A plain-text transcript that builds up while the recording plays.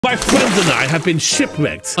My friends and I have been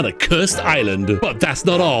shipwrecked on a cursed island, but that's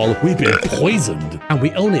not all. We've been poisoned, and we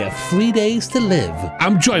only have 3 days to live.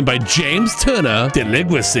 I'm joined by James Turner,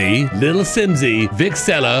 Deligracy, Lilsimsie,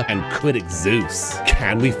 Vixella, and KryticZeuz.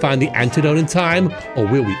 Can we find the antidote in time, or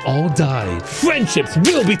will we all die? Friendships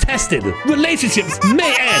will be tested. Relationships may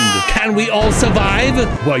end. Can we all survive?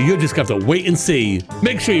 Well, you're just gonna have to wait and see.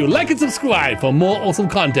 Make sure you like and subscribe for more awesome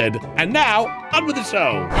content. And now, on with the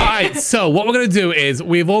show. All right, so what we're gonna do is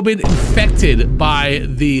we've all been infected by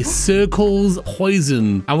the circle's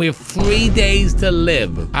poison, and we have 3 days to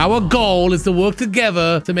live. Our goal is to work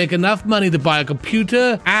together to make enough money to buy a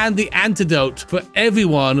computer and the antidote for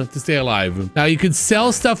everyone to stay alive. Now, you can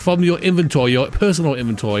sell stuff from your inventory, your personal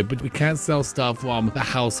inventory, but we can't sell stuff from the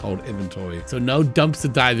household inventory. So no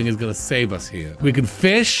dumpster diving is gonna save us here. We can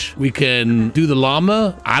fish, we can do the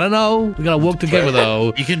llama. I don't know. We gotta work together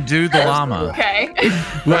though. You can do the llama. Okay.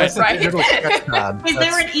 Right. Is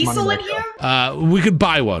there an easel in here? We could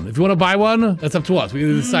buy one. If you want to buy one, that's up to us. We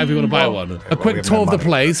can decide if we want to buy one. A quick tour of the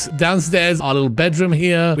place. Downstairs, our little bedroom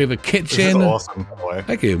here. We have a kitchen. This is awesome, boy.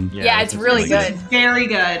 Thank you. Yeah, it's really good. Very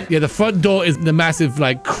good. Yeah, the front door is the massive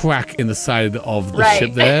like crack in the side of the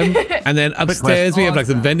ship there. And then upstairs we have like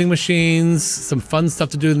some vending machines, some fun stuff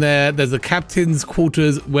to do in there. There's the captain's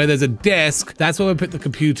quarters where there's a desk. That's where we put the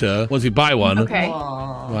computer once we buy one. Okay.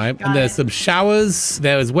 Right. And there's some showers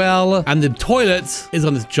there as well. And the toilet is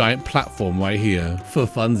on this giant platform right here for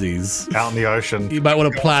funsies. Out in the ocean. You might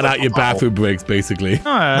want to plan out your bathroom breaks, basically.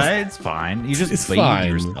 No, it's fine. You just clean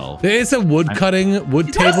yourself. There is some wood cutting,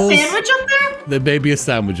 wood tables. Is there a sandwich up there? There may be a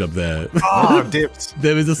sandwich up there. Oh, dipped.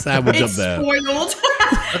 There is a sandwich up there. Spoiled.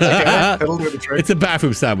 It'll do the trick. It's a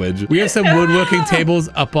bathroom sandwich. We have some woodworking tables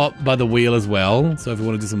up by the wheel as well. So if you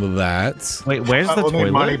want to do some of that. Wait, where's the we'll toilet?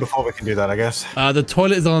 need money before we can do that, I guess. The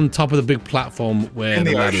toilet is on top of the big platform where In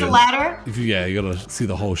the ladder ocean. is. Ladder? Yeah, you gotta see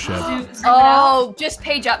the whole ship. Oh, just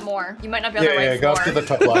page up more. You might not be on the Yeah, right go floor. up to the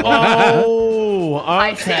top level. Oh,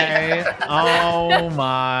 okay. Oh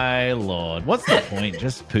my lord. What's the point?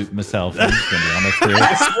 Just poop myself. I'm just gonna be honest here.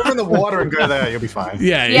 Just swim in the water and go there. You'll be fine.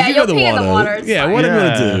 Yeah, Yeah, you you'll can pee go in in the the water, water. it's Yeah, fine. what are we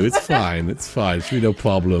Yeah. gonna do? It's fine. It's fine. Should be no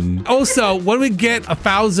problem. Also, when we get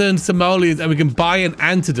 1,000 simoleons and we can buy an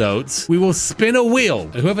antidote, we will spin a wheel.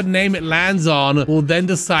 And whoever name it lands on will then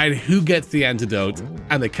decide who gets the antidote,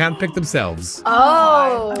 and they can't pick themselves.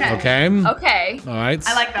 Oh. Okay? Okay. All right.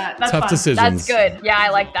 I like that. That's Tough fun. decisions. That's good. Yeah, I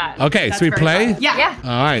like that. Okay, That's so we very play? fun. Yeah. Yeah.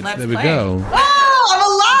 All right, Let's there we play. go. Oh,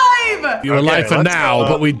 I'm alive! You're Okay, alive for let's now, go.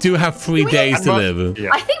 but we do have 3 days to live. Yeah.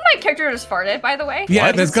 I think my character just farted, by the way. Yeah,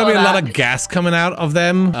 I there's just gonna be saw a lot that. of gas coming out of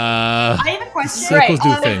them. I have a question. Circles do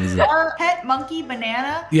Right. things. Our pet monkey,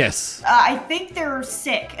 Banana, Yes. I think they're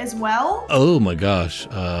sick as well. Oh my gosh.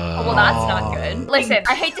 Well, that's not good. Listen,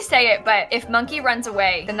 I hate to say it, but if Monkey runs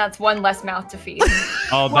away, then that's one less mouth to feed.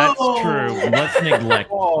 Oh, that's Whoa. true. Let's neglect.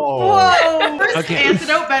 Whoa! First Okay.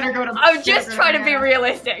 antidote better go to I'm just trying to be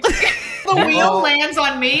realistic. The wheel lands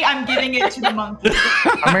on me, I'm giving it to the monkey.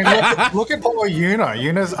 I mean, look at poor Yuna.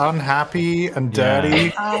 Yuna's unhappy and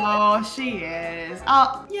dirty. Oh, she is.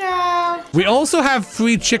 Oh, yeah. We also have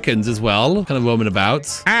 3 chickens as well, kind of roaming about.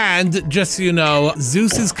 And just so you know,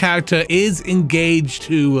 Zeus's character is engaged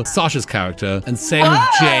to Sasha's character, and same with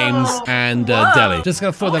James and Deli. Just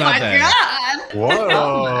gonna throw that Oh out my there. god!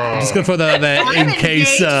 Whoa. Just gonna throw that out there I'm in case.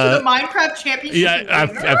 engaged to the Minecraft Championship. Yeah,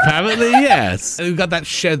 apparently yes. We've got that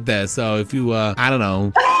shed there, so if you, I don't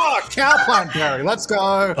know. Oh, cow plant berry. Let's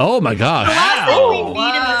go. Oh my gosh. The last thing we need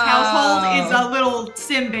in this household is a little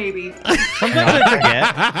sim baby. Sometimes I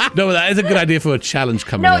forget. No, that is a good idea for a challenge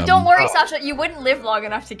coming No, up. don't worry, Sasha. You wouldn't live long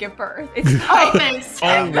enough to give birth. It's fine. Oh, thanks.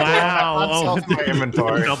 Oh, wow. Let's Oh, sell my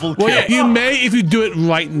inventory. double Well, yeah, kill. you may if you do it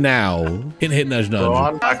right now. Hint, nudge, Go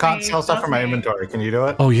nudge. on. I can't sell stuff That's from my me. inventory. Can you do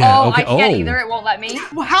it? Oh yeah. Oh, Okay. I can't either. It won't let me.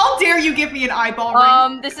 Well, how dare you give me an eyeball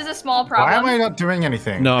ring? This is a small Why am problem. I not doing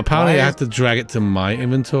anything? No, apparently Why I is- have to drag it to my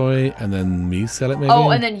inventory and then me sell it maybe. Oh,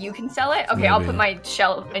 and then you can sell it? Okay, I'll Maybe. put my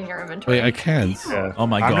shell in your inventory. Wait, I can't. Yeah. Oh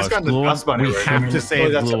my I'm gosh, just going to Gluon, dust bunny we room. have I mean, to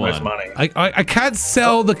save that's the Gluon. most money. I can't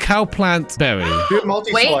sell the cow plant berry. Do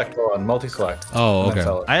multi-select on multi-select. Oh, And then okay.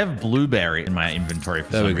 sell it. I have blueberry in my inventory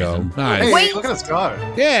for There we some go. reason. Nice. Hey, Wait. look at us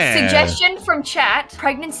go. Yeah. Suggestion from chat: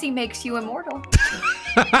 pregnancy makes you immortal.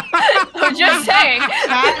 I'm just saying.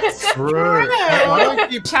 That's True. Why don't I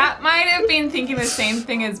keep- Chat might have been thinking the same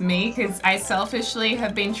thing as me because I selfishly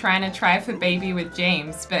have been trying to try for baby with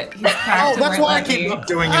James, but his Oh, character that's won't why I let keep me. not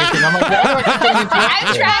doing anything. I'm like, why do I keep doing anything?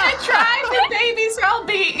 I'm trying to try for baby so I'll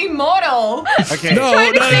be immortal. Okay. No,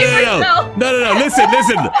 Trying to save no. myself. No.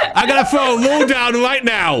 Listen. I'm gonna throw a rule down right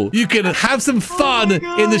now. You can have some fun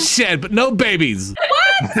in the shed, but no babies.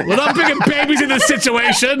 What? We're not bringing babies in this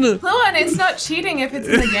situation. Gluon, it's not cheating if it's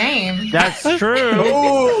in the game. That's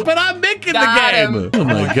true. But I'm making Got the him. game. Oh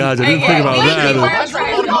my god, I didn't think about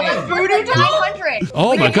that. Voodoo doll 900.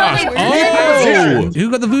 Oh my gosh. Oh,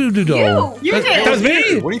 who got the voodoo doll? You did. That was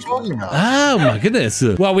me. What are you talking about? Oh my goodness.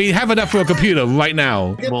 Well, we have enough for a computer right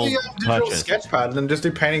now. Get We'll the digital touch it. sketch pad and then just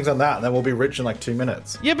do paintings on that, and then we'll be rich in like 2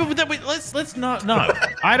 minutes. Yeah, but let's not. No,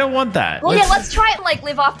 I don't want that. Well, yeah, let's try and like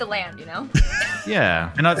live off the land, you know?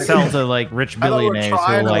 Yeah, and not sell to like rich I thought we were billionaires who are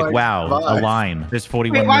trying to, like, like, wow, survive. a line. There's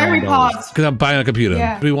 $41 Wait, why are we million. paused? Because I'm buying a computer.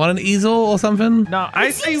 Yeah. Do we want an easel or something? No, I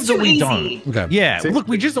It say seems that too we easy. don't. Okay. Yeah, Seems look,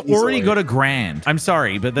 we just easily. already got $1,000. I'm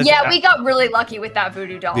sorry, but that's Yeah, we got really lucky with that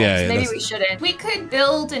voodoo doll. Yeah, Maybe that's- we shouldn't. We could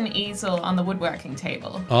build an easel on the woodworking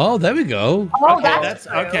table. Oh, there we go. Oh, okay. that's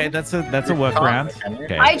true. Okay. That's a workaround.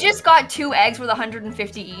 Okay. I just got 2 eggs with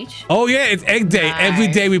 150 each. Oh yeah, it's egg day. Nice. Every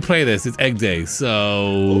day we play this, it's egg day.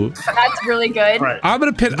 So That's really good. Right. I'm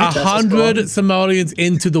gonna put Can you test this 100 one? Somalians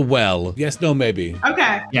into the well. Yes, no, maybe.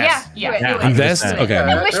 Okay. Yes. Yeah, Yeah. do it. Invest? 100%. Okay.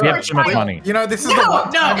 I wish we Yep, were too much trying. money. You know, this is the No,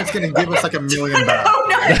 one time no. it's going to give us like $1 million back. Oh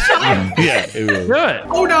no, Sean. Yeah, it will. Do it.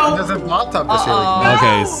 Oh no. There's a bathtub this year. Uh-oh.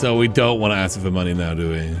 Okay, so we don't want to ask for money now, do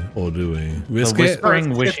we? Or do we? The Risk it?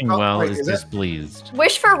 whispering It's wishing not- well wait, is is it? displeased.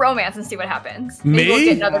 Wish for romance and see what happens. Me? Maybe we'll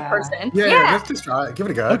get another person. Yeah, let's just try it. Give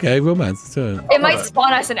it a go. Okay, romance. Let's do it. It might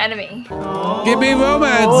spawn us an enemy. Give me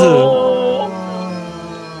romance. Oh,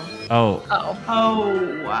 Oh.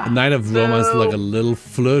 Oh. A night of romance, like a little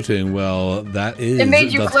flirting. Well, that is. It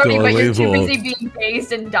made you that's flirty, but you're too delightful. busy being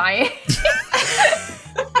dazed and dying.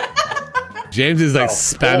 James is like Oh,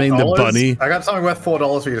 spamming the $4? bunny. I got something worth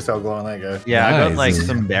 $4 for you to sell, Gluon. There you go. yeah, I got like Nice.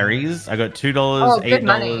 some berries. I got $2, Oh, good $8.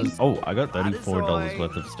 money. Oh, I got $34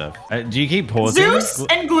 worth of stuff. Do you keep pausing? Zeus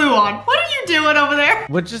and Gluon. What are you doing over there?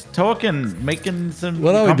 We're just talking, making some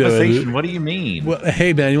What are we doing? conversation. What do you mean? Well,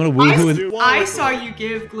 hey man, you want to woohoo? I saw you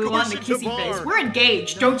give Gluon the kissy face. We're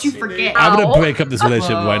engaged. Don't you forget. I'm Ow. gonna break up this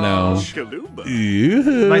relationship right now. My stuff.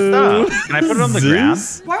 Can I put it on the ground?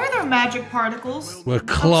 Zeus? Why are there magic particles? We're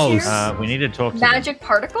close. Upstairs? We need to talk to Magic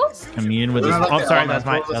particles? commune with this. Isn't that Oh, like sorry, the that's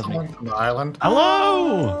my. elementals or That's me. something from the island. Hello.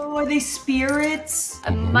 Oh, are they spirits?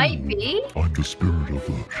 It might be. I'm the spirit of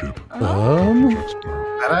the ship. I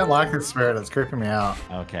don't like this spirit. It's creeping me out.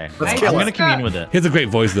 Okay. Let's I'm kill gonna it. commune with it. He has a great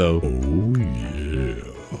voice though. Oh, yeah.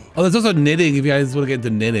 Oh, there's also knitting. If you guys want to get into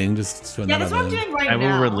knitting, just throw Yeah, that that's out what I'm there. doing right I will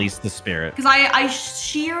now. release the spirit. Because I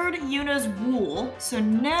sheared Yuna's wool, so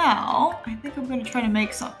now I think I'm gonna try to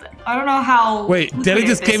make something. I don't know how. Wait, Deli lucrative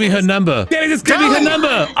just gave me this her is. number. Deli just gave me her Deli!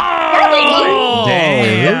 number. Oh,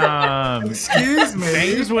 Damn. Excuse me.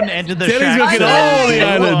 James wouldn't enter the Deli's shack. looking all the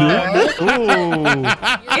island. Ooh.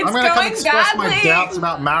 It's I'm going to come going express my badly. doubts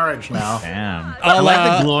about marriage now. Damn. I I'll, like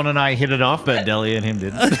that Gluon and I hit it off, but Deli and him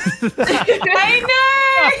didn't. I know.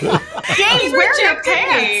 James, where are your Rejected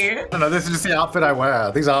pants? me. No, this is just the outfit I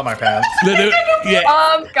wear. These are my pants. Yeah.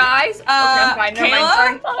 Guys. Okay, I'm fine. Never mind. Kayla?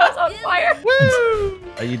 Sorry. Oh, I was on fire.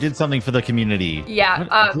 You did something for the community. Yeah,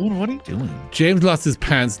 Gluon, what are you doing? James lost his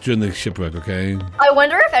pants during the shipwreck. Okay. I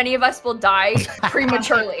wonder if any of us will die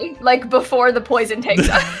prematurely, like before the poison takes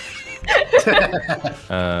us.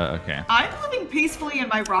 Okay. I'm living peacefully in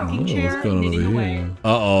my rocking chair, What's going knitting on over away. here?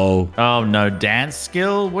 Uh-oh. Oh no, dance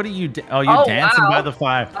skill? What are you? Oh, you're Oh, dancing wow. by the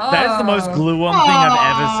fire. That is the most Gluon thing I've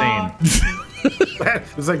ever seen.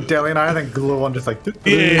 It's like Deli and I think Gluon just like.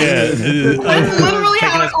 Yeah. That's literally Taking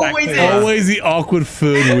how us it back always to- is. Always the awkward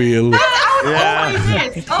fern wheel. Yeah.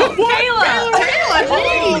 Always is. Oh, Kayla.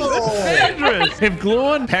 Dangerous. If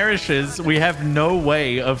Gluon perishes, we have no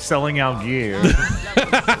way of selling our gear. We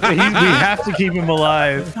have to keep him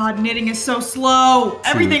alive. God, knitting is so slow.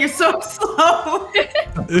 Everything is so slow.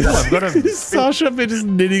 I've got a. Sasha been just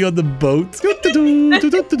knitting on the boat. Don't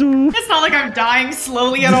It's not like I'm dying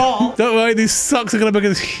slowly at all. worry, these socks are gonna make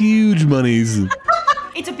us huge monies.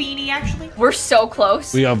 It's a beanie, actually. We're so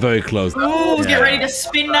close. We are very close. Ooh, get ready to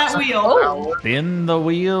spin that wheel. Oh, Spin the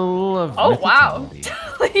wheel of. oh wow.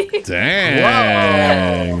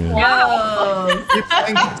 Dang. Wow. Keep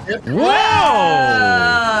playing the tip.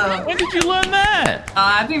 Whoa! When did you learn that?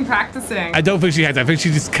 I've been practicing. I don't think she has. I think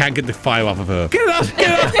she just can't get the fire off of her. Get it off!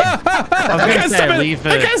 Get it off! I was I gonna can't say, stop it! leave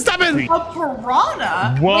I it. can't stop it! A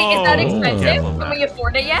piranha? Whoa! Wait, is that expensive? Yeah. Can we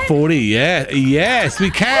afford it yet? 40, yeah. Yes, we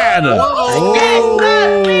can.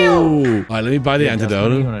 Oh. All right, let me buy the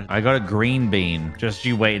antidote. I got a green bean. Just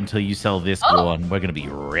you wait until you sell this Gluon. We're gonna be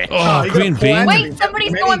rich. Oh, you green got bean. plenty. Wait,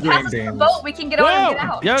 somebody's Many going green past us on the beans. boat. We can get on and get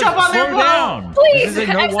out. Yo, Jump on their slow boat. down. Please, This is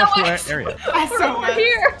a no wash SOS. area. We're over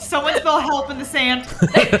here. Someone spell help in the sand.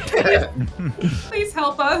 Please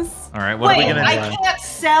help us. All right, what are we Wait, gonna I do? can't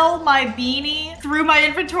sell my beanie through my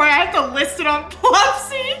inventory. I have to list it on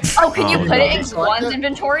Plopsy. Oh, can you put it in Select Gluon's it?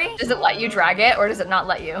 inventory? Does it let you drag it, or does it not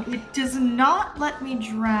let you? It does not let me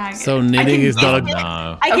drag So it. knitting is not a...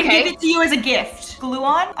 No. I can Okay. give it to you as a gift.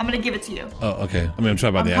 Gluon, I'm gonna give it to you. Oh, okay. I mean, I'm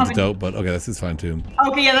trying about the I'm coming. antidote, but okay, this is fine too.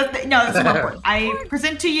 Okay, yeah, that's not important. I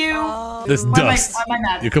present to you. This Why am I- dust. why am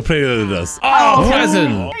I mad? You're complaining about the dust. Oh,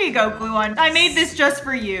 present. Here you go, Gluon. I made this just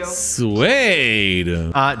for you. Sweet.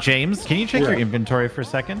 James, can you check your inventory for a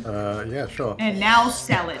second? Yeah, sure. And now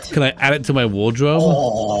sell it. Can I add it to my wardrobe?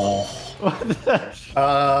 Oh.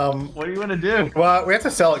 What do you want to do? Well, we have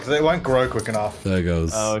to sell it because it won't grow quick enough. There it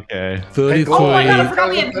goes. Oh, okay. 33. Oh my God, I Hey, forgot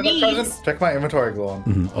we had present, bees. present. Check my inventory,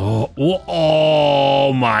 Glon.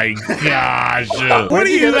 Oh my gosh. What are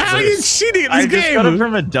you? How are you cheating at I this just got it game?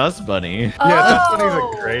 from a dust bunny. Yeah, dust bunnies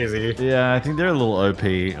Oh. are crazy. Yeah, I think they're a little OP.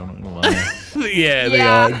 I'm not gonna lie. Yeah, they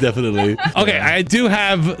Yeah. are, definitely. Okay, I do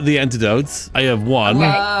have the antidotes. I have one.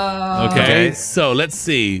 Oh. Okay, so let's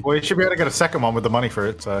see. Well, you should be able to get a second one with the money for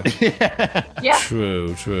it, so. Yeah.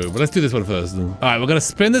 True. But let's do this one first. All right, we're going to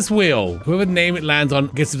spin this wheel. Whoever name it lands on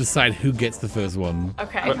gets to decide who gets the first one.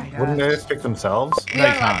 Okay. Wouldn't they just pick themselves? No,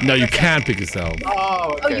 you can't. No, you can't pick yourself. Oh,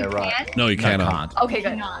 Oh, okay, you right. can? No, you No, cannot. can't. Okay,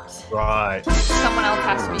 good. Not. Right. Someone else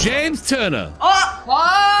has to be. James Turner. Oh!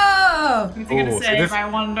 Whoa! What's he gonna Ooh, so say, this- I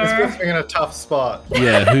This wonder? puts me in a tough spot.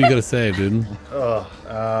 Yeah, who you got to save, dude? Oh,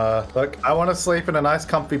 look, I want to sleep in a nice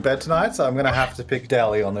comfy bed tonight, so I'm going to have to pick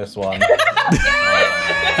Deli on this one.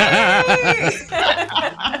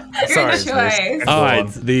 Good Zeus. choice. All right,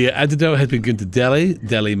 the antidote has been given to Deli.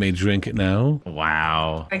 Deli may drink it now.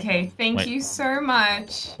 Wow. Okay, thank Wait. you so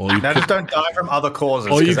much. Or you Now just don't die from other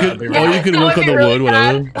causes. Or you 'cause that'd could, be or really- you could That work would on be the really wood,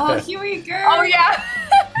 bad. whatever. Oh, here we go. Oh, yeah.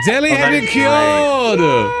 Deli has been that's cured.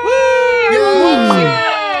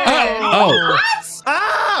 Oh,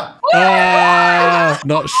 Ah!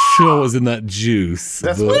 not sure what was in that juice.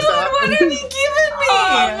 That's but- what's What happening. have you given me?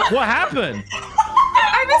 What happened?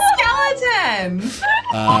 I'm a skeleton.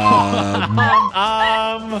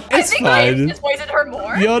 It's I think I fine. just poisoned her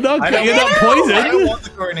more. You're not I don't poisoned. I don't want the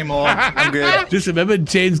core anymore. I'm good. Just remember,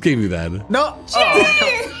 James gave you that. No. Oh.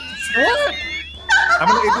 What? I'm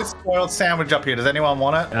going to eat this spoiled sandwich up here. Does anyone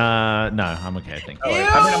want it? No, I'm okay, I think. I mean,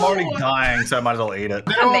 I'm already dying, so I might as well eat it.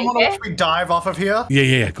 Does anyone make want to it. watch me dive off of here?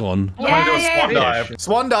 Yeah, go on. I want to do a Yeah, swan yeah. dive.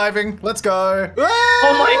 Swan diving. Let's go.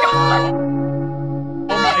 Oh my god. Oh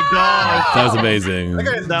my god. That was amazing. That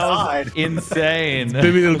guy That was died. insane. Maybe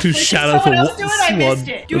a little too shallow for Someone else what do it, I swan. missed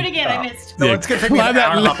it. Do it again, I missed. No, Yeah, it's going to take me climb an that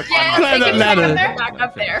hour and a half to Yeah, climb Climb take that it ladder. back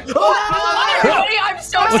up there. up. Everybody, I'm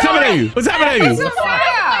so What's sorry. happening? What's happening? I'm so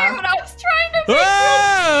sorry, but I was trying to Ah!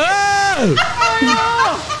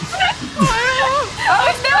 Oh,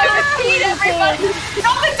 it's now I repeat everybody.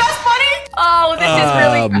 Not the dust bunny! Oh, this is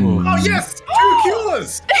really bad. Oh, yes. 2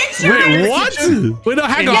 cures. Wait, what? Wait, no,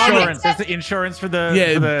 hang on. Insurance. That's the insurance for the.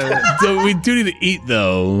 Yeah, For the... so we do need to eat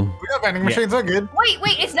though. We got vending machines. We're good. Wait,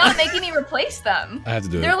 it's not making me replace them. I have to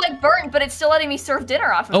do They're it. like burnt, but it's still letting me serve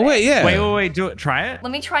dinner off of Oh it. wait, yeah. Wait. Do it. Try it.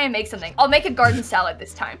 Let me try and make something. I'll make a garden salad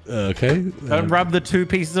this time. Okay. Don't rub the 2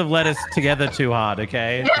 pieces of lettuce together too hard,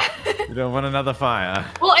 okay? You don't want another fire.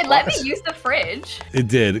 Well, it let me use the fridge. It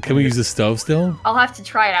did. Can we use the stove still? I'll have to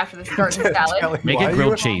try it after this garden salad. Make it Why are you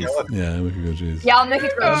grilled a cheese. skeleton? Yeah, we can go cheese. Yeah, I'll make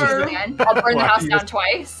it grilled cheese again. I'll burn the Why house are you- down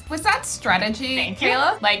twice. Was that strategy, Thank you.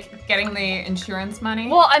 Kayla? Like getting the insurance money?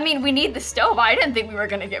 Well, I mean, we need the stove. I didn't think we were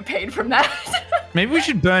gonna get paid from that. Maybe we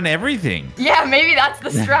should burn everything. Yeah, maybe that's the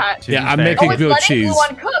strat. To Yeah, be I'm fair. making Oh, it's grilled letting cheese.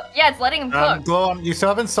 Gluon cook. Yeah, it's letting him cook. Glon, you still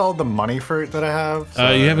haven't sold the money fruit that I have.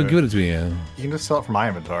 You haven't so given it to me yet. You can just sell it from my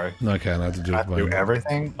inventory. No, I can't. I have to do I it. have to do by-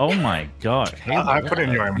 everything. Oh my god. Hey, I put it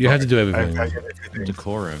in your inventory. You have to do everything. I get everything.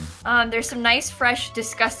 decorum. There's some nice, fresh,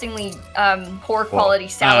 disgustingly poor quality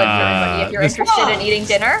salad for everybody if you're this- interested in eating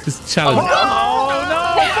dinner. This challenge. Oh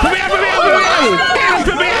no! Put me out! Put me out! Put me out!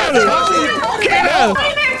 Put me out! Get out!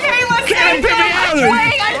 Get him! Put me out! I'm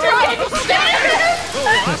trying to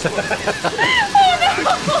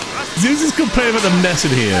Zeus is complaining about the mess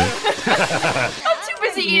in here. I'm too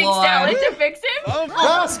busy eating Lord. salad to fix him.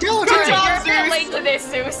 Ah, skeleton! You're job, you're Zeus. late to this,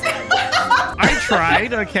 Zeus. I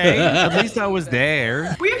tried, okay? At least I was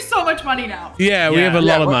there. We have so much money now. Yeah, we Yeah. have a lot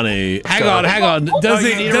Yeah, of what- money. Hang go. on. Does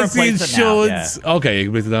you need it? to Does the replace it now, insurance? Okay, you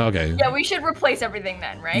can replace it now. Okay. Yeah, we should replace everything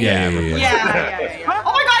then, right? Yeah. Yeah.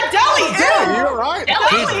 Oh my god, Deli! Yeah, Ew! you're right.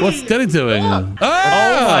 Deli! What's Deli doing? Oh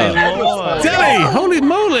my lord. Deli! Holy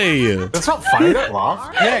moly! That's not funny. Don't laugh.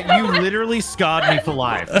 Yeah, you literally scarred me for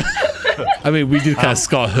life. I mean, we did kind of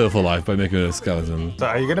scar her for life by making her a skeleton. So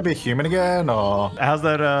are you gonna be human again, or? How's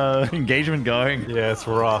that engagement going? Yeah, it's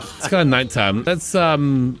rough. It's kind of nighttime. Let's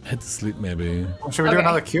head to sleep maybe. Should we do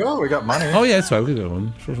another cure? We got money. Oh yeah, that's right. We could go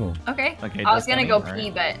one. Sure. Okay. Okay, I was gonna go Destiny, pee,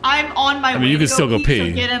 but I'm on my way you to can still go pee.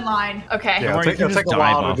 so get in line. okay. Yeah, Or you it'll can take a just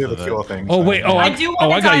while dive to do off the of cure it. thing. Oh wait, I do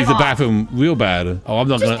wanna I gotta use the dive off. bathroom real bad. Oh, I'm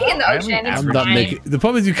not Just gonna. pee in the ocean. It's I'm not fine. making. The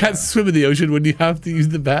problem is you can't swim in the ocean when you have to use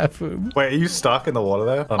the bathroom. Wait, are you stuck in the water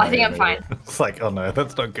there? Oh, I no, think you're I'm not. fine. It's like, oh no,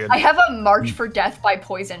 that's not good. I have a March for Death by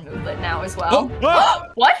Poison movelet now as well. Oh,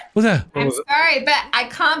 What? What's that? I'm sorry, but I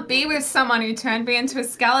can't be with someone who turned me into a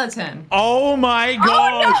skeleton. oh my Oh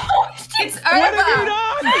god! no! It's over. What have you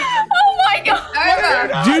done? Oh my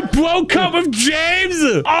god! Over. You broke up with James.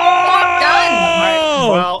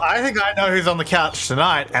 Oh! Well, I think I know who's on the couch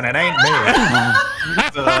tonight, and it ain't me.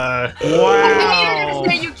 So, I thought you were gonna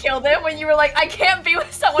say you killed him when you were like, I can't be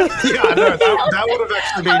with someone. yeah, I know. That would have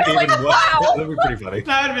actually been I was even like, worse. wow. That would be pretty funny.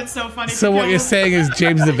 That would have been so funny. So to what kill you're him. saying is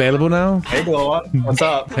James is available now? Hey, Glowon, what's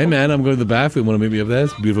up? Hey man, I'm going to the bathroom. Want to meet me up there?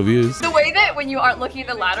 It's beautiful views. The way that when you aren't looking at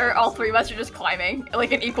the ladder, all three of us are just climbing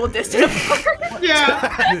like an equal distance apart. Yeah.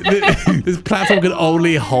 This platform can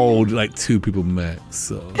only hold like 2 people max.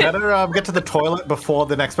 So. Better get to the toilet before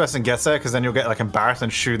the next person gets there, because then you'll get like embarrassed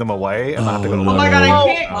and shoo them away, and I have to go to no. Oh my god, I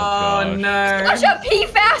can't. Oh no. Sasha, pee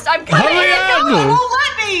fast! I'm coming! Hurry up! It won't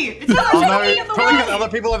let me. It's not Oh letting me no, in the probably because way. other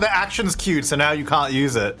people have their actions queued, so now you can't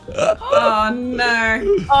use it. Oh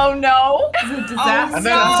no. Oh no! It's a disaster. And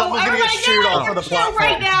then someone's gonna get shooed off of the platform.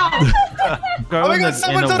 Right now. Go Oh my in god, the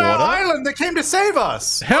someone's on our water. island! They came to save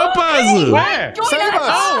us! Help us! Where? Join Save us! us!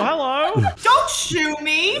 Oh, hello. Don't shoo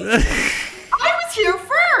me. I was here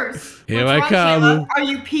first. Here What's I wrong, come. Shayla? Are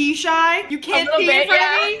you pee shy? You can't little pee bit, in front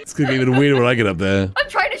yeah. of me? It's gonna get even weirder when I get up there. I'm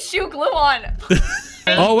trying to shoot glue on.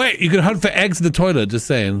 Oh wait, you can hunt for eggs in the toilet. Just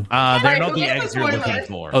saying. They're Alright, not who the gets eggs the you're toilet? looking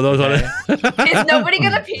for. Oh, those are Is nobody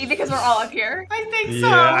gonna pee because we're all up here? I think so.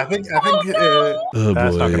 Yeah, I think Oh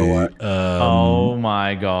that's not gonna boy. work. Oh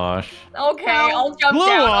my gosh. Okay, I'll jump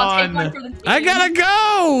down. I'll take one for the team. I gotta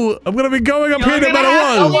go. I'm gonna be going up here no You're gonna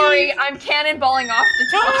matter Don't what. worry, I'm cannonballing off the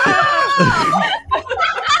top.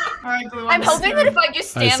 All right, Glue. I'm hoping that if I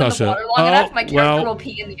just stand in Sasha. the water long Oh, enough, my character well, will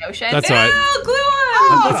pee in the ocean. That's all right. Oh, glue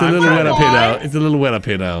on. It's a little wet up here now. It's a little wet up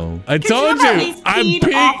here now. I told Could you have at you. least I'm peed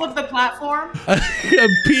peeing. off of the platform? I'm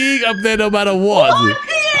peeing up there no matter what.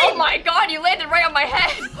 Oh my god, you landed right on my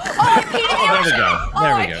head. Oh, I peed in the there we ocean. go. Oh,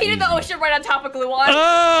 There we I go. peed in the ocean right on top of Gluon.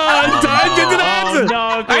 I dived into that. Oh, no,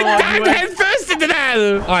 I Glowon, dived you went- head first into that.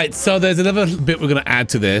 All right, so there's another bit we're gonna add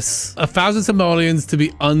to this. 1,000 simoleons to be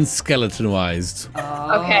unskeletonized.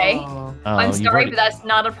 Okay. Oh, I'm you've sorry, already- but that's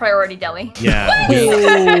not a priority, Deli. Yeah.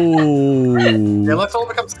 Oh. Yeah, let's all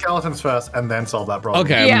become skeletons first, and then solve that problem.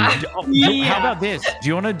 Okay. Yeah. How about this? Do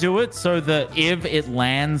you want to do it so that if it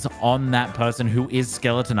lands on that person who is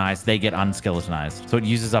skeletonized, they get unskeletonized? So it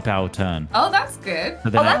uses up our turn. Oh, that's good. So,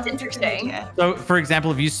 then Oh, that's interesting. so for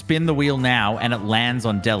example, if you spin the wheel now and it lands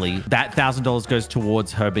on Deli, that $1,000 goes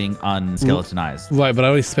towards her being unskeletonized. Right, but I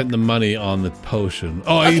already spent the money on the potion.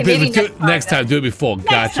 Oh, Okay, you maybe do next it time next time. then. Do it before.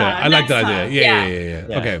 Gotcha. time, I like that next idea. time. Yeah.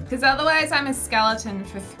 Yeah. Okay. Because otherwise I'm a skeleton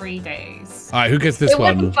for 3 days. All right, who gets this It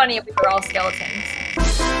would be one? funny if we were all skeletons.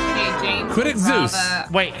 Okay, James. KryticZeuz.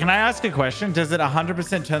 rather- Wait, can I ask a question? Does it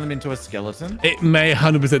 100% turn them into a skeleton? It may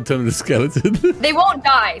 100% turn into a skeleton. They won't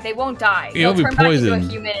die. They won't die. You'll They'll be turn back into a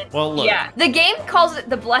poisoned. human. Well, look. Yeah. The game calls it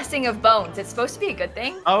the blessing of bones. It's supposed to be a good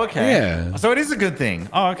thing. Oh, okay. Yeah. So it is a good thing.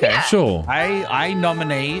 Oh, okay. Yeah. Sure. I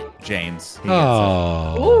nominate James. He gets it.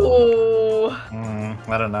 Oh. Ooh.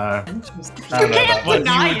 I don't know. You can't What,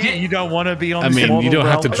 deny you, it. you don't want to be on I the mean, small you don't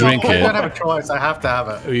have to realm? drink I it. don't have a choice. I have to have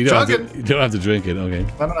it. You don't, Chug have it. to, you don't have to drink it. Okay.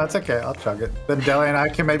 No, it's okay. I'll chug it. Then Deli and I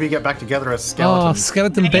can maybe get back together as Oh, skeletons.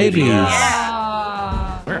 skeleton babies.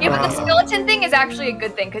 Ah. Yeah, but the skeleton thing is actually a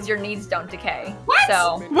good thing because your needs don't decay. What?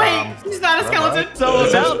 So. Wait, he's not a skeleton. So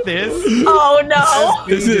about this. Oh no.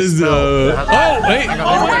 This is Oh, oh wait.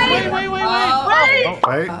 Wait.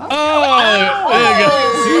 Wait. Oh, there you go.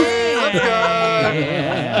 Let's go.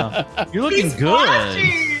 Yeah. You're looking He's good.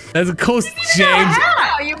 flashy. And of course, James.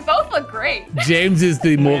 Wow, you both look great. James is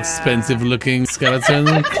the more expensive looking skeleton.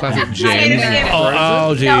 Classic James. Yeah.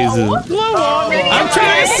 Oh, Jesus. I'm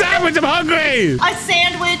trying to sandwich. I'm hungry. A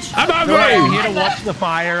sandwich. I'm I'm hungry. here to watch the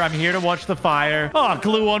fire. I'm here to watch the fire. Oh,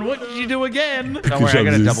 Gluon, what did you do again? Don't worry, I'm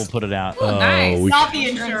gonna KryticZeuz. double put it out. Nice. we, Not the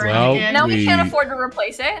insurance Well, again. Now we can't afford to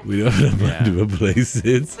replace it. we don't have money to replace it.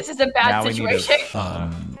 This is a bad Now we need to-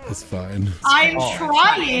 situation. It's fine. I'm Oh.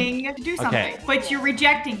 trying to do something, Okay. but you're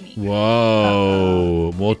rejecting me.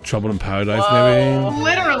 Whoa. More trouble in paradise, maybe?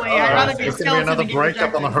 Literally, I'd rather be a There's gonna be skeleton another than get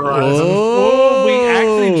breakup on the rejected. horizon. Oh, we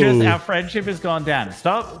actually just, our friendship has gone down.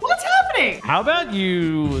 Stop. What's happening? doing? How about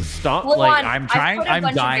you stop? Luan, Like, I'm I've put a I'm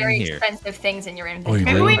bunch of dying very here. expensive things in your Oh, you inventory.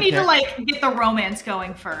 Maybe did? we need to like get the romance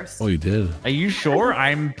going first. Oh, you did. Are you sure?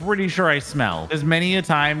 I'm pretty sure I smell. There's many a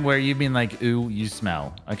time where you've been like, ooh, you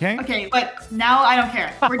smell. Okay? Okay, but now I don't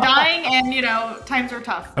care. We're dying and, you know, times are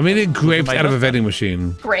tough. I'm eating grapes my out of a dust vending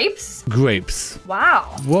machine. Grapes? Grapes.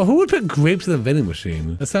 Wow. Well, who would put grapes in a vending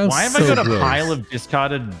machine? That sounds Why have so I got a gross. pile of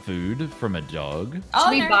discarded food from a dog? Should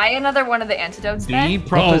we buy another one of the antidotes The then?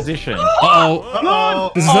 proposition.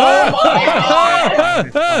 Uh-oh. This is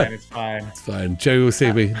It's fine. It's fine. Jerry will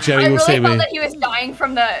save me. Jerry I will really save thought me. that he was dying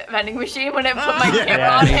from the vending machine when it put my camera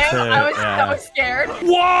Yeah, on me him. too, I was yeah. so scared.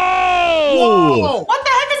 Whoa! What the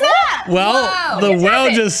heck is that? Well, the What's well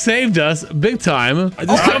happening? just saved us big time. I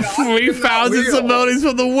just got 3,000 Wheel. simoleons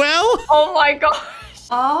from the well. Oh my gosh.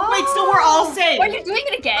 Oh. Wait, so we're all safe. Why are you doing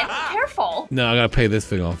it again? Be careful. No, I gotta pay this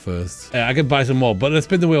thing off first. Yeah, I can buy some more, but let's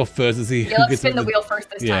spin the wheel first and see Yeah, who let's gets spin the it. wheel first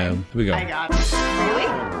this Yeah, time. here we go. I got it. Really?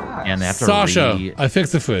 And they have to Sasha, I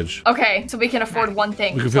fixed the fridge Okay, so we can afford one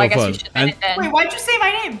thing. We can So I feel guess fun. we should spin And- it then. Wait, why'd you say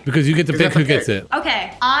my name? because you get to You pick get to who gets pick. it.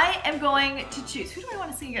 Okay, I am going to choose. Who do I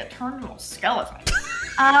want to see get turned into a skeleton?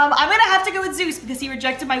 I'm gonna have to go with Zeus because he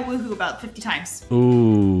rejected my woohoo about 50 times.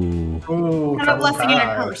 Ooh. Ooh, Kind of a blessing and a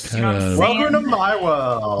nice. curse. You know what I'm Kinda. saying? Welcome to my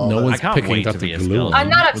world. No I one's can't picking wait to Dr. be a Glue. skeleton. I'm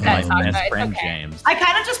not with upset, my Sasha. best It's friend okay. James. I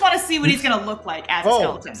kind of just want to see what he's gonna look like as a Oh.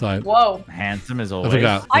 skeleton. Sorry. Whoa. Handsome as I always.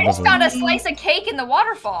 forgot. I just found a slice of cake in the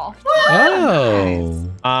waterfall. Oh.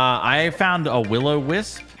 I found a willow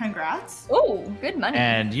wisp, Congrats. Oh, good money.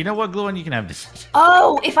 and you know what, Gluon? You can have this.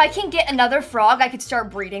 Oh, if I can get another frog, I could start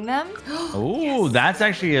breeding them. Oh, that's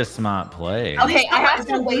actually a smart play. Okay, I have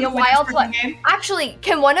to wait a while to like. Game. Actually,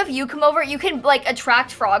 can one of you come over? You can like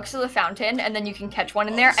attract frogs to the fountain, and then you can catch one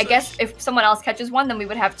in there. I guess if someone else catches one, then we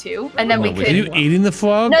would have two, and then we Well, could. Are you eating the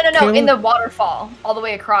frog? No, Kayla? in the waterfall, all the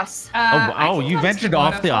way across. Oh, you ventured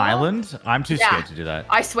off the island? I'm too Yeah. scared to do that.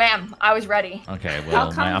 I swam. I was ready. Okay, I'll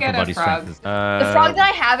well, come my upper get a body frog. strength is. The frog that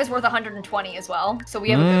I have is worth 120 as well, so we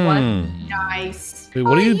have a good one. Mm. Nice. Wait,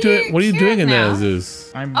 what are you doing? What are you doing in there, now.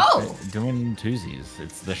 Zeus? I'm Oh. doing twosies.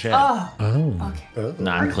 It's the shed. Oh. Oh. Oh.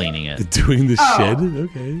 No, I'm cleaning it. Doing the Oh. shed?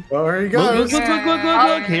 Okay. Well, there you Look, go. look, look, look, look, look,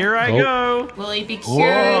 look. Here I Oh. go. Will he be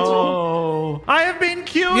cured? Whoa. I have been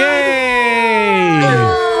cured. Yay!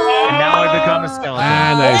 And now I become a skeleton.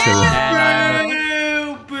 Ah, nice. And I'm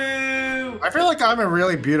a- Boo, boo. I feel like I'm a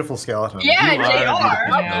really beautiful skeleton. Yeah, You they a are. beautiful aren't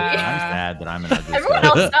skeleton. we? I'm sad that I'm an ugly Everyone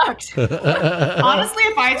skeleton. else sucks. Honestly,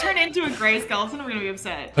 if I turn into a gray skeleton, I'm gonna be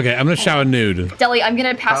upset. Okay, I'm gonna shower nude. Deli, I'm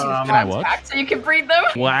gonna pass you the Can I frogs what? back so you can breed them.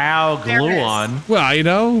 Wow, There it is. Gluon. Well, you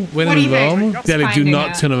know, when What do in you think? Rome, Just Deli, do finding not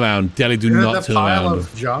out. turn around. Deli, do You know not the turn pile around.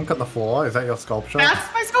 of junk on the floor? Is that your sculpture?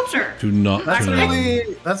 That's my sculpture. Do not That's turn around.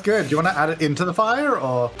 really, that's good. Do you want to add it into the fire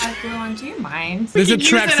or? Gluon, do you mind? This can use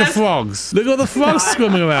attracts it the as- frogs. Look at all the frogs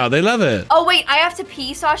swimming around. They love it. Oh wait, I have to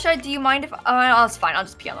pee, Sasha. Do you mind if? Oh, it's fine. I'll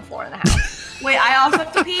just pee on the floor in the house. Wait, I also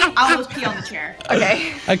have to pee. I'll just pee on the chair.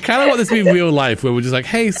 Okay. I kind of want this to be real life, where we're just like,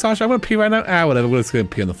 hey, Sasha, I'm gonna pee right now. Ah, whatever. We're just gonna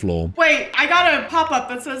pee on the floor. Wait, I got a pop-up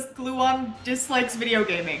that says Gluon dislikes video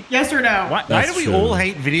gaming. Yes or no? Why That's do we true. all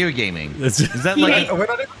hate video gaming? That's- Is that He like? hates- We're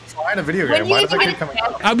not even trying a video When game. you Why does that get keep a coming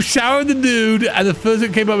chance- up? I'm showering the nude, and the first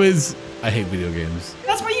thing that came up is, I hate video games.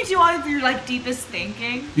 That's what you do out of your like deepest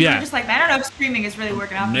thinking. Yeah. You're just like, I don't know if streaming is really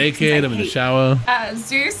working out. for me Naked, since I I'm in the hate- shower.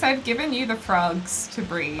 Zeus, I've given you the frogs to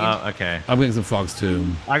breed. Oh, okay. I'm getting some frogs too.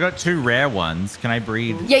 I got 2 rare ones. Can I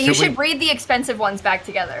breed? Yeah, you should we- breed the expensive ones back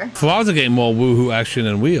together. Frogs are getting more woohoo action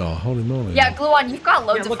than we are. Holy moly. Yeah, Gluon, you've got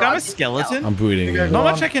loads Yeah, of look, I'm a frogs. skeleton. I'm breeding. Okay, it. Not go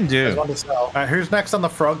much on. I can do. There's one to sell. All right, who's next on the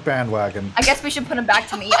frog bandwagon? I guess we should put them back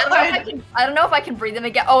to me. I don't know if I can. I don't know if I can breed them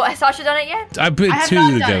again. Oh, has Sasha done it yet? I breed I have two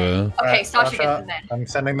not done together. Okay, Alright, Sasha gets them then. I'm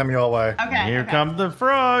sending them your way. Okay. Here okay. come the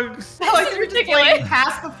frogs. Oh, This is you're just ridiculous. like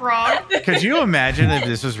past the frog. Could you imagine if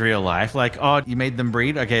this was real life? Like, oh, you made them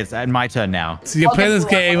breed? Okay, it's my turn now. So you're I'll playing get this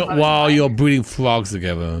Glue on game one of while mine. you're breeding frogs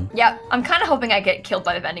together. Yeah, I'm kind of hoping I get killed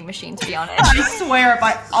by the vending machine, to be honest. I swear,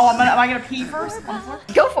 but am I gonna pee first? On the floor?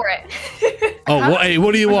 Go for it. Oh, hey,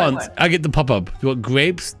 what do you What do I want? want? I get the pop-up. Do you want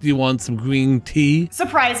grapes? Do you want some green tea?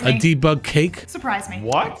 Surprise A me. debug cake? Surprise me.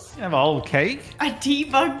 What? You have a whole cake? A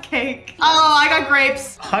debug cake. Oh, I got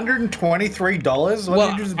grapes. $123? What Well,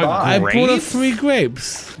 did you just I- buy? I bought her Grapes? 3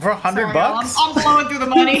 grapes. For $100 bucks? I'm blowing through the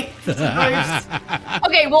money. for some grapes.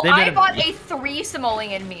 Okay, well, They I did a- bought a 3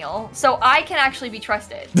 simoleon meal, so I can actually be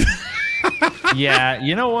trusted. Yeah,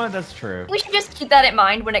 you know what? That's true. We should just keep that in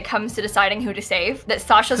mind when it comes to deciding who to save, that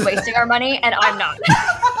Sasha's wasting our money and I'm not.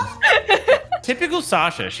 Typical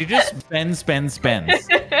Sasha. She just spends. All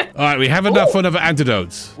right, we have enough for another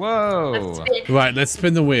antidote. Whoa. Right, let's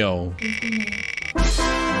spin the wheel.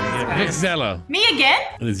 Vixella. Me again?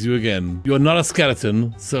 It is you again. You're not a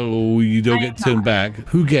skeleton, so you don't get turned back.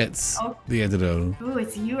 Who gets the antidote? Ooh,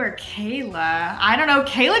 it's you or Kayla. I don't know.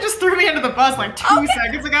 Kayla just threw me under the bus like 2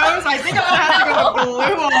 seconds ago, so I think I'm gonna have to go with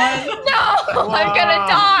GlueOn. No, I'm gonna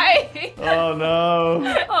die. Oh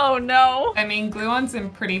no. Oh no. I mean, GlueOn's in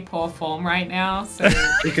pretty poor form right now, so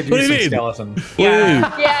You could What do use you some mean? skeleton. Yeah,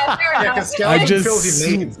 fair Yeah, enough. because I skeleton fills just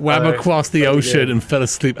your needs. swam across the ocean and fell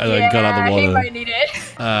asleep as I got out of the he water. might need it.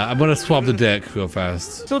 I'm gonna swap the deck real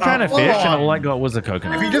fast. Still trying to hold fish, and on. all I got was a If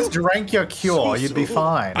coconut. you just drank your cure, you'd be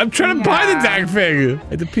fine. I'm trying to buy the dang thing. I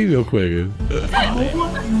had to pee real quick.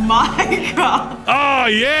 Oh my god. Oh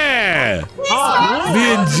yeah!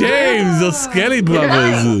 Me and James, the Skelly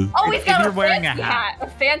brothers. Oh, he's got you're a wearing fancy a hat. A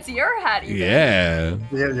fancier hat even. Yeah,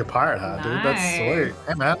 Yeah, your pirate hat, dude. That's Nice. sweet.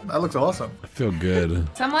 Hey, man, that looks awesome. I feel good.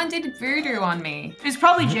 someone did voodoo on me. It's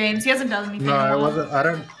probably James. He hasn't done anything. No, in a it while. wasn't. I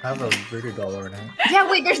don't have a voodoo doll or anything. Yeah,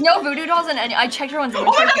 wait, there's no voodoo dolls in any. I checked everyone's Oh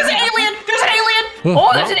my god, there's an alien! There's an alien! Oh,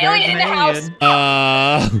 there's an alien in the house.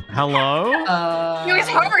 Hello? It was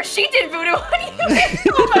her. She did voodoo on you.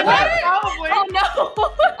 Probably. Oh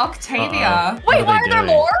no. Octavia. Wait, What why are are they there doing?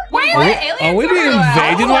 more? Wait, Are we, aliens are we being everywhere.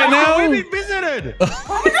 invaded right now? We're being visited.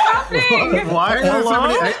 What is happening? Why are there so Hello?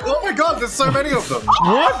 many? Oh my god, there's so many of them.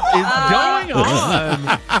 What is going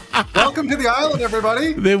on? Welcome to the island,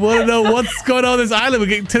 everybody. They want to know what's going on this island. We're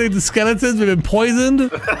getting turned into skeletons. We've been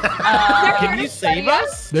poisoned. Can you save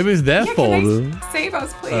us? Maybe it's their Yeah, fault. can they save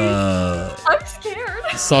us, please? I'm scared.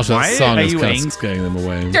 Sasha's Why song are is you kind ang- of scaring them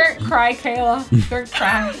away. Don't cry, Kayla. Don't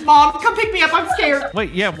cry. Mom, come pick me up. I'm scared.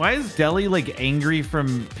 Wait, yeah, why is Deli like angry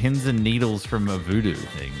from pins and needles from a voodoo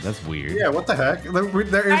thing? That's weird. Yeah, what the heck?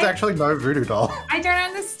 There is actually no voodoo doll. I don't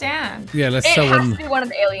understand. Yeah, let's It sell has one. to be one of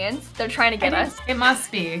the aliens. They're trying to get us. It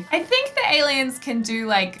must be. I think the aliens can do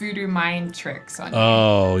like voodoo mind tricks on you.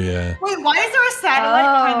 Oh, yeah. Wait, why is there a satellite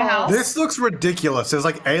behind the house? This looks ridiculous. There's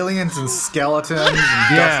like aliens and skeletons. And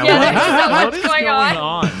Yeah, Yeah, what- there's so much what is going on.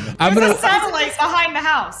 I'm There's gonna, a satellite behind the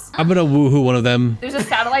house. I'm gonna woohoo one of them. There's a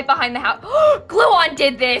satellite behind the house. GlueOn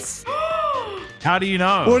did this. How do you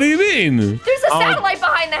know? What do you mean? There's a satellite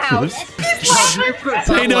behind the house.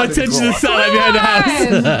 Pay no attention to the satellite behind the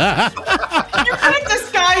house. You could have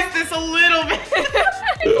disguised this a little bit.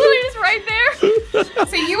 It's right there.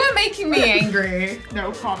 So you were making me angry.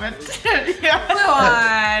 No comment. Yeah. Go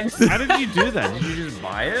on. How did you do that? Did you just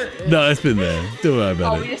buy it? No, it's been there. Don't worry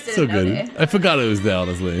about Oh, we it. just So didn't know good. I forgot it was there,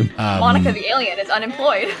 honestly. Monica the alien is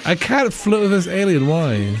unemployed. I can't flirt with this alien.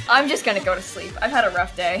 Why? I'm just gonna go to sleep. I've had a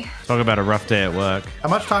rough day. Talk about a rough day at work. How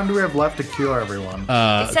much time do we have left to cure everyone?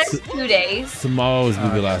 It says 2 days. Tomorrow's will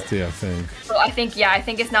be the last day, I think. So I think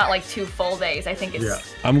it's not like 2 full days. I think it's. Yeah.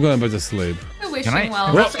 I'm going back to sleep. We're wishing I-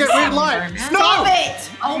 well. Let's get rid of light. Stop it!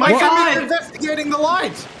 Oh my My god! god! Investigating the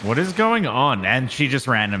light. What is going on? And she just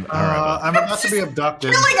ran him. I'm about to be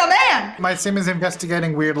abducted. Killing a man! My sim is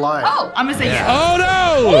investigating weird light. Oh, I'm gonna say yes. Oh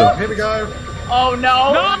no! Here we go. Oh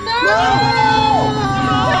no!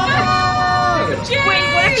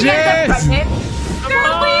 Wait, what if she ends up Jess! pregnant?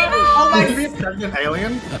 Oh my Could you be a pregnant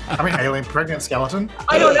alien? I mean, alien pregnant skeleton.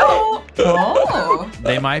 I don't know. Oh.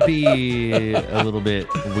 They might be a little bit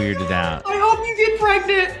weirded out. I hope you get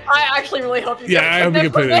pregnant. I actually really hope you Yeah, I hope you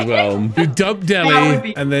get pregnant as well. You dump That would Deli,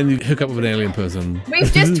 be- and then you hook up with an alien person.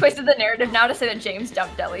 We've just twisted the narrative now to say that James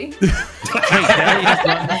dumped Deli. Wait, Deli is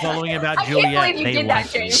not following about I can't Juliet. believe you They did that,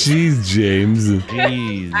 want you. James. Jeez, James.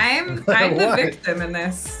 Jeez. I'm the What? victim in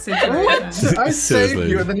this situation. I saved Seriously.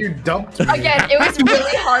 you and then you dumped me. Again, it was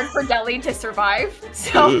really hard for Deli to survive.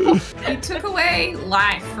 So He took away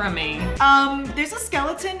life from me. There's a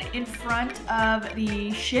skeleton in front of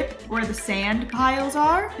the ship where the sand piles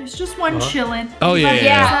are. There's just one chilling. Oh yeah, yeah.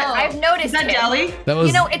 yeah, I've noticed Is that him. Deli? That was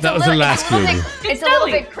You know, it's that a was little, the last it's a little group. bit, it's a little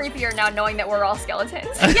Deli. bit creepier now knowing that we're all skeletons.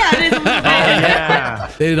 Yeah, it is. Oh,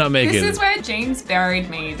 yeah. They did not make This it. is where James buried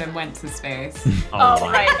me, then went to space. Oh,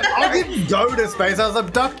 right. I didn't go to space. I was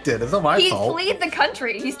abducted. It's not my He fault. fled the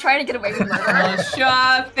country. He's trying to get away with murder. Oh,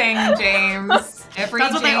 sure thing, James. Every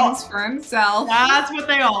That's what they all- James for himself. That's what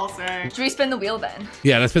they all say. Should we spin the wheel then?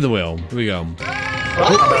 Yeah, let's spin the wheel. Here we go.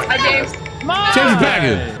 Hi, James. James is back.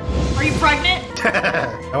 Are you pregnant?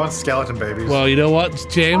 I want skeleton babies. Well, you know what,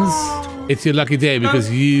 James? It's your lucky day because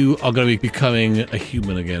you are going to be becoming a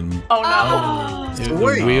human again. Oh no.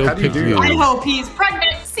 Wait, Real how do you pick do you. that? I hope he's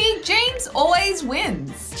pregnant. See, James always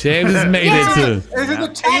wins. James has made it. This is the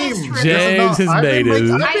team. is true. This is James has I've made been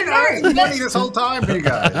it. I've been I earning money this whole time for you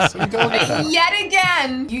guys. What are you talking about? Yet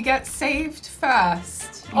again, you get saved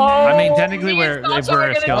first. I mean, technically, me and if Sasha we're are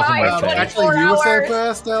a gonna skeleton, die we're in safe. 24 Actually, you were hours. saved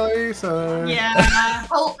first, Ellie, so... Yeah.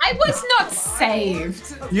 Oh, I was not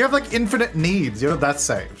saved. You have, like, infinite needs. That's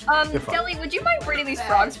saved. You're fine. Deli, would you mind breeding these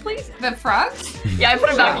frogs, please? The frogs? Yeah, I put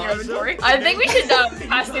them back in your inventory. I think we should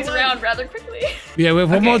pass these around rather quickly. Yeah, we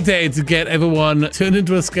have one more day to get everyone turned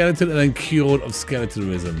into a skeleton and then cured of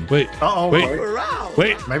skeletonism. Wait. Uh-oh,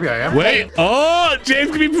 Wait. Maybe I am. Wait. Oh,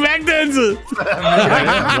 James can be pregnant.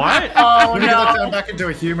 What? Oh We're gonna no. turn back into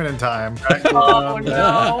a human in time. Oh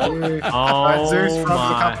no. Alright, Zeus, Oh, frogs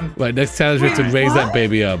are my. coming. Right, next challenge we have to raise that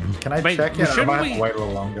baby up. Can I Wait, check it? I shouldn't might have we- to wait a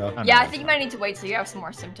little longer. Yeah, I think you might need to wait till you have some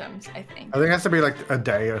more symptoms, I think. I think it has to be like a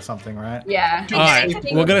day or something, right? Yeah. All right,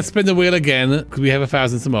 we're gonna spin the wheel again because we have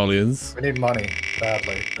 1,000 simoleons. We need money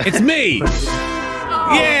badly. It's me!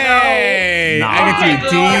 Yay! No. I get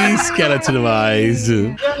to be de-skeletonized.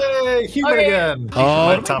 Yay! Human Okay. again. Oh,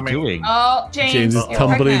 What are you doing? Oh, James. James is you're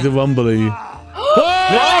tumbly to pregnant. rumbly.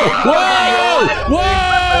 Whoa!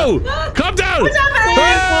 Whoa! Calm down!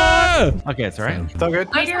 Ah! Okay, it's all right. So good.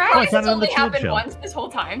 I'm You're right. surprised Oh, it's it's only on the happened chill. once this whole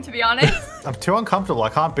time, to be honest. I'm too uncomfortable. I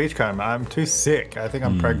can't beachcomb. I'm too sick. I think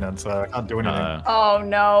I'm pregnant, so I can't do anything. Oh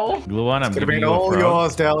no. Gluon, I'm Could have giving been you a all frog.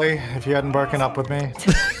 yours, Deli, if you hadn't broken up with me.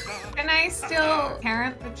 Can I still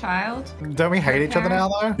parent the child? Don't we hate each other now,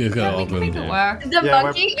 though? It's Yeah, kind we of can make it awkward. work. The Yeah,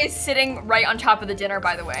 monkey is sitting right on top of the dinner,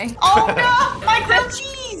 by the way. Oh no! My grilled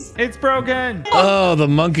cheese! It's broken. Oh, the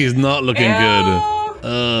monkey's not looking good. He's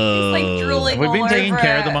like drooling Have we been all taking over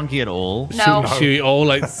care of it. the monkey at all? No. Should we all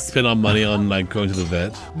like spend our money on like going to the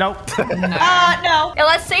vet? Nope. No. Yeah,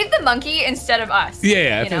 let's save the monkey instead of us.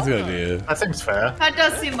 Yeah, I you think it's a know? good idea. That seems fair. That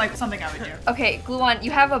does seem like something I would do. Okay, Gluon, you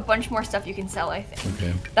have a bunch more stuff you can sell, I think.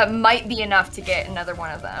 Okay. That might be enough to get another one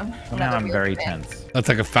of them. Now Another I'm wheel very spin. tense. That's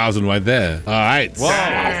like 1,000 right there. All right. Whoa.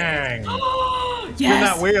 Dang. Spin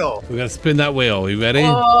Yes! that wheel. We gotta spin that wheel. You ready?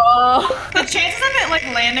 Oh. The chances of it like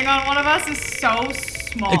landing on one of us is so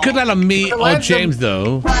small. It could land on me or lands on- James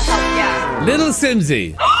though. Yeah.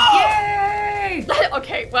 Lilsimsie. Yay!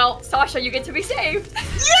 Okay, well, Sasha, you get to be saved.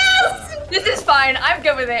 Yes! This is fine. I'm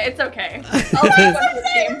good with it. It's okay. I'll take one for the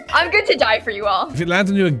team. I'm good to die for you all. If it lands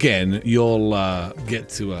on you again, you'll get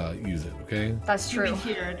to use it. Okay. That's true.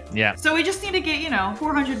 Cured. Yeah. So we just need to get, you know,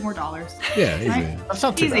 $400 more. Yeah, easy. Right? That's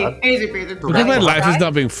not too Easy, bad. easy breather. Because my life is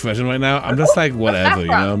not being threatened right now, I'm just like whatever, you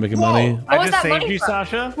know, making money. What I was just that saved money you, from?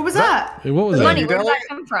 Sasha. What was that? Hey, what was The that? money, where did Deli? that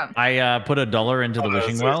come from? I put $1 into the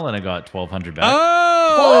wishing well and I got 1,200 back.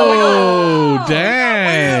 Oh,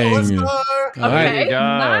 dang. Let's go. All right. There you go.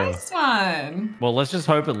 Nice one. Well, let's just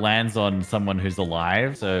hope it lands on someone who's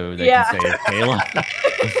alive so they Yeah. can save Kayla.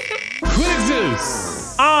 KryticZeuz.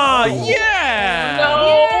 Oh, yeah!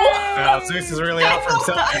 Wow, Zeus is really out for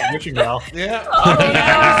himself in the witching well. Yeah.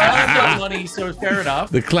 I got money, so fair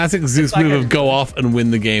enough. The classic Zeus like move a- of go off and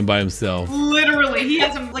win the game by himself. Literally, he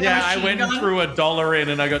has like Yeah, a I machine went gun. through $1 in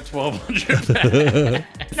and I got 1,200 back.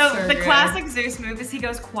 No, So the good. classic Zeus move is he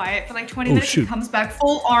goes quiet for like 20 Oh, minutes shoot. and comes back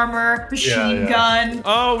full armor, machine gun.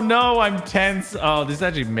 Oh no, I'm tense. Oh, this is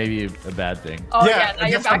actually maybe a bad thing. Oh, Yeah, yeah, now and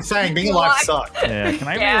you're that's what I'm back. saying. Being alive sucks. Yeah, can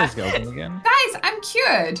I Yeah. realize skeleton again? Guys, I'm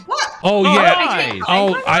cured. What? Oh, yeah. nice.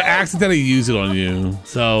 Oh, I accidentally used it on you.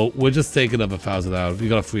 So we're just taking up 1,000 out. You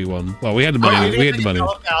got a free one. Well, we had the money. We had the money.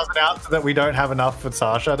 1,000 out so that we don't have enough for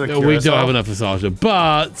Sasha to No, cure we herself. don't have enough for Sasha,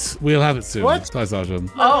 but we'll have it soon. What? Bye, Sasha.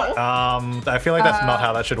 Oh. I feel like that's not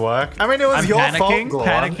how that should work. I mean, it was I'm your panicking, fault, Gluon.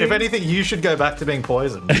 panicking. If anything, you should go back to being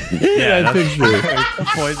poisoned. Yeah, I think so.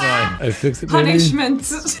 Poison. I fixed it, maybe.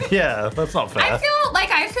 Punishment. Yeah, that's not fair. I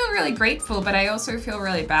feel really grateful, but I also feel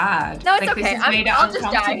really bad. No, it's like, okay. This has made it I'll just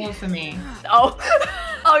uncomfortable die. for me. Oh.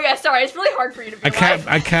 Oh, yeah, sorry. It's really hard for you to be alive.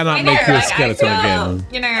 I cannot I know, make you a like, skeleton I feel, again.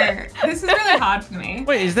 You know, this is really hard for me.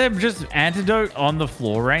 Wait, is there just antidote on the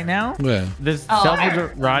floor right now? Where? There's Oh,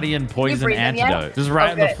 Salvadorian poison breathe them yet? antidote. Just right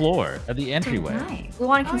Oh, on the good. floor at the entryway. Nice.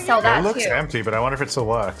 Gluon can sell It that, looks too. empty, but I wonder if it still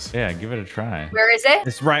works. Yeah, give it a try. Where is it?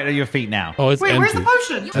 It's right at your feet now. Oh, it's Wait, empty. where's the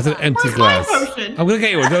potion? That's an empty Where's my glass. potion? I'm gonna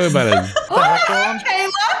get you one. Don't worry about it.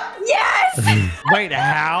 Kayla? Yes! Wait,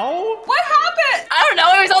 how? What happened? I don't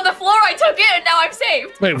know. It was on the floor. I took it, and now I'm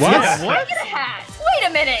saved. Wait, what? Yeah, what? Get a hat. Wait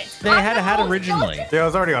a minute. They had a hat originally. Yeah, it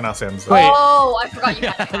was already on our Sims. Wait. Oh, I forgot you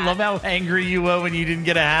had a I love hat. how angry you were when you didn't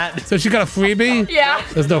get a hat. So she got a freebie? Yeah.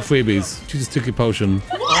 There's no freebies. She just took your potion.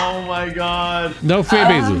 Oh my god. No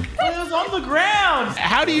freebies. It was on the ground.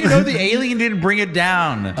 How do you know the alien didn't bring it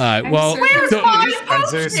down? All right. Well, so so- My I right,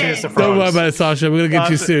 Zeus, here's the frogs. Don't worry about it, Sasha. We're gonna get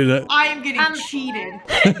you soon. I am getting cheated.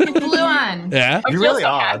 GlueOn. Yeah. You really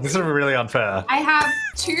are. This is really unfair. I have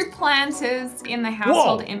 2 planters in the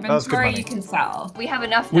household Whoa, that was good inventory money. you can sell. We have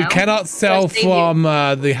enough We now. cannot sell Let's save you. from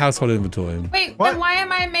the household inventory. Wait, What? then why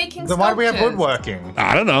am I making Then why do we have sculptures? woodworking?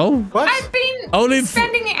 I don't know. What? I've been Only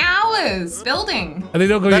spending hours building. And they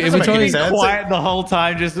don't go That to your doesn't make any inventory. sense. Quiet the whole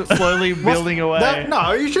time, just slowly building away.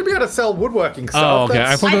 No, you should be able to sell woodworking Oh, stuff. okay.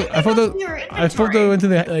 I thought think they went to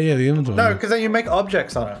the the inventory. No, because then you make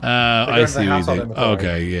objects on it. I see what you household think. inventory.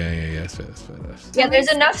 Okay, yeah. That's fair. Yeah,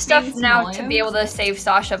 there's enough stuff Seems now to annoying. be able to save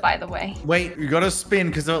Sasha, by the way. Wait, you gotta spin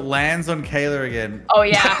because it lands on Kayla again. Oh,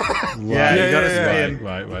 yeah. Yeah, you gotta yeah. spin.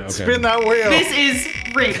 Right. Okay. Spin that wheel. This is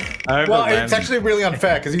rigged. I hope Well, it it's lands. actually really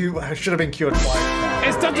unfair because you should have been cured twice now.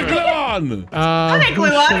 It's DrGluon. Okay, Who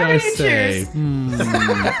GlueOn, should who I do you say? choose?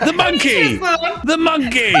 The monkey. GlueOn. The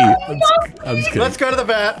monkey. I'm just kidding. Let's go to the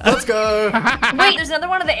vet. Let's go. Wait, there's another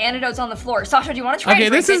one of the antidotes on the floor. Sasha, do you want to try Okay,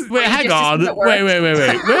 and this drink is. it? Wait, Or hang just on. assume it works? Wait.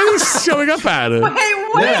 Where is this showing up at? Hey, what?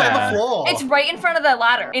 It's on the floor. It's right in front of the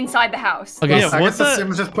ladder, inside the house. Okay, Yeah, so I what guess the the-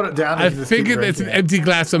 Sims just put it down. And I you just keep figured it's an drinking it. empty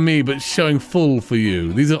glass for me, but showing full for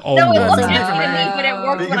you. These are all No, it ones. looks That's empty to different. me, but it But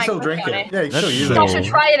works you when can I still click drink on it. it. Yeah, you can still That's use true. it. Sasha,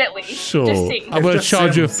 try it at least. Sure. Just see. I'm going to just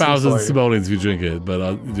charge you Sims, 1,000 sorry. simoleons if you drink it, but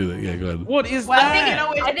I'll do that. Yeah, go ahead. What is Well, that?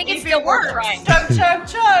 I think it's if still worth works. trying. Chug.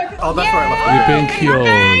 Oh, that's where I left You've it. been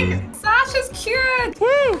cured. Sasha's cured.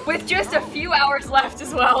 With just a few hours left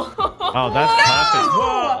as well. Oh, that's perfect.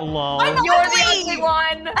 Whoa, lol. I'm You're the ugly. only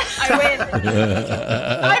one. I win.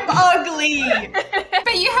 I'm ugly.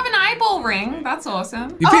 But you have an eyeball ring. That's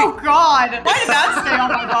awesome. Oh God! Why did that stay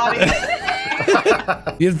on my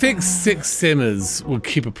body? You'd think 6 simmers would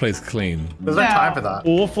keep a place clean. There's no No. time for that.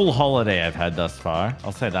 Awful holiday I've had thus far.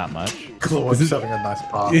 I'll say that much. Chloe's having a nice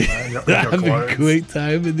party, man. in your Having a clothes. great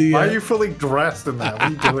time in the. Why are you fully dressed in that? What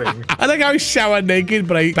are you doing? I like how I shower naked,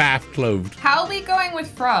 but I bath clothed. How are we going with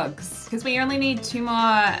frogs? Because we only need 2 more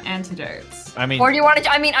antidotes. I mean, Or do you want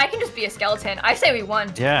to? I mean, I can just be a skeleton. I say we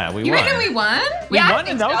won. yeah, we You won. reckon we won? We Yeah, I won,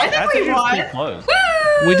 think and that so. was I think actually we just won. pretty close.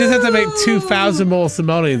 We just have to make 2,000 more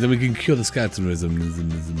simoleons, and we can cure the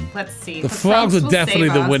skeletonism. Let's see. The frogs are will definitely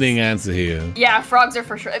save the us. winning answer here. Yeah, frogs are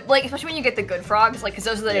for sure. Like, especially when you get the good frogs, like, because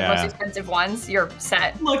those are the Yeah. most expensive ones. You're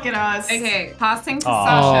set. Look at us. Okay, passing to Aw.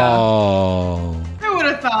 Sasha. Oh, Who would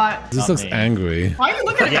have thought? this Not looks me. angry. Why are you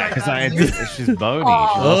looking at Yeah, me because like that? she's bony.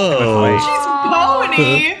 Oh. She's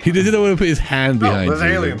bony. He doesn't want to put his hand Oh, behind there's you.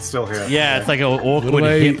 aliens still here. Yeah, it's like an What awkward do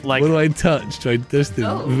I, hip, like what do I touch? Do I touch the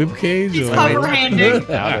rib cage? He's or- hover-handing.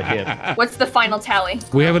 out of hip. What's the final tally?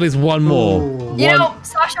 We have at least one more. Ooh. You One- know,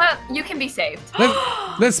 Sasha, you can be saved.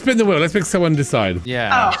 Let's spin the wheel. Let's make someone decide.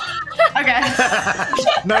 Yeah. Oh. Okay.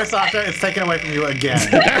 No, Sasha, it's taken away from you again.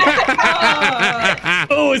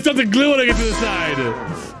 Oh, it's DrGluon to get to the side.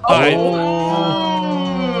 All right. Oh.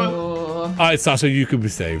 All right, Sasha, you can be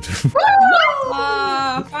saved.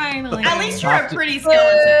 Oh, finally. At least you're a pretty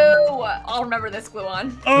skeleton. Boo! I'll remember this glue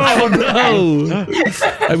on. Oh, no.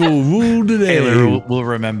 I will rule the Taylor day. will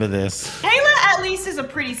remember this. Kayla at least is a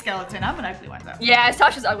pretty skeleton. I'm an ugly one though. Yeah,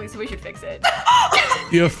 Sasha's ugly, so we should fix it.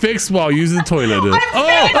 You're fixed while using the toilet.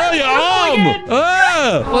 Oh, your arm!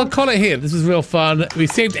 Oh! Well, call it here. This was real fun. We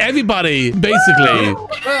saved everybody, basically.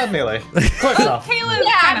 Well, nearly. Close enough. Caleb's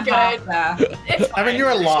Yeah, kind of good. hot there. It's I mean,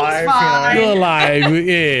 you're She's alive. fine. You're alive.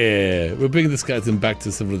 Yeah. We're bringing the skeleton back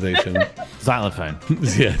to civilization. Xylophone.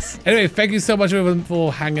 Yes. Anyway, thank you so much everyone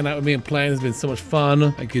for hanging out with me and playing. It's been so much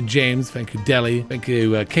fun. Thank you, James. Thank you, Deli. Thank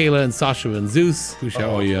you, Kayla and Sasha and Zeus. Appreciate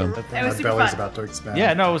all you. It was My super belly's fun. about to expand.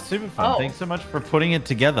 Yeah, no, it was super fun. Oh. Thanks so much for putting it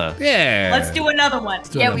together. Yeah. Let's do another one.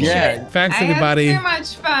 Do Yeah, another we one. Yeah. Thanks, I everybody. had so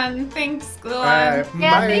much fun. Thanks, GlueOn. All right,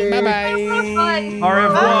 Yeah, bye. thank you. Bye-bye. Bye. Au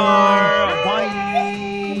revoir. Bye.